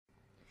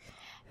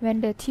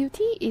When the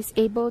tutee is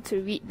able to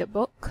read the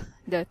book,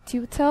 the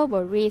tutor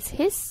will raise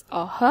his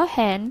or her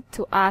hand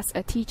to ask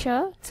a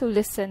teacher to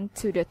listen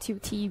to the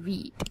tutee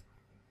read.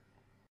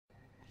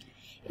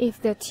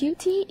 If the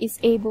tutee is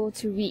able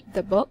to read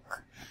the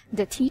book,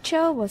 the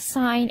teacher will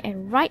sign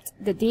and write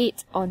the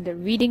date on the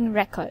reading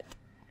record.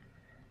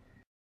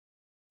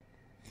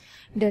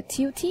 The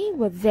tutee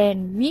will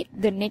then read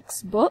the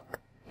next book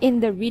in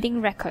the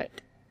reading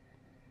record.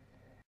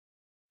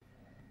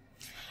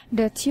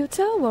 The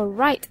tutor will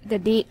write the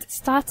date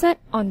started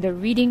on the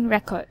reading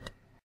record.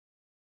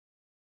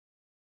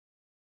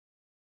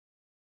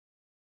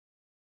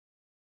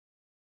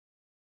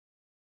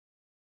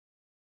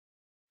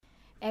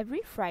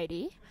 Every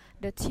Friday,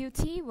 the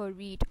tutee will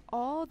read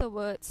all the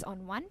words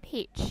on one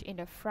page in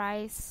the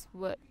Fry's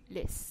word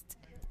list.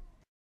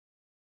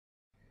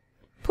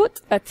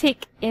 Put a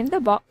tick in the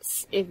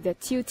box if the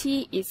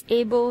tutee is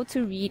able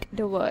to read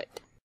the word.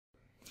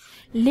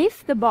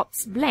 Leave the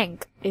box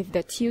blank if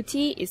the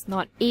tutee is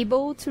not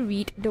able to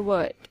read the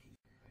word.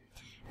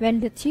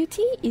 When the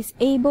tutee is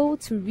able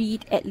to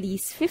read at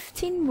least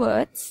 15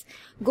 words,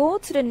 go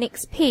to the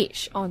next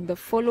page on the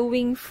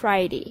following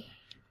Friday.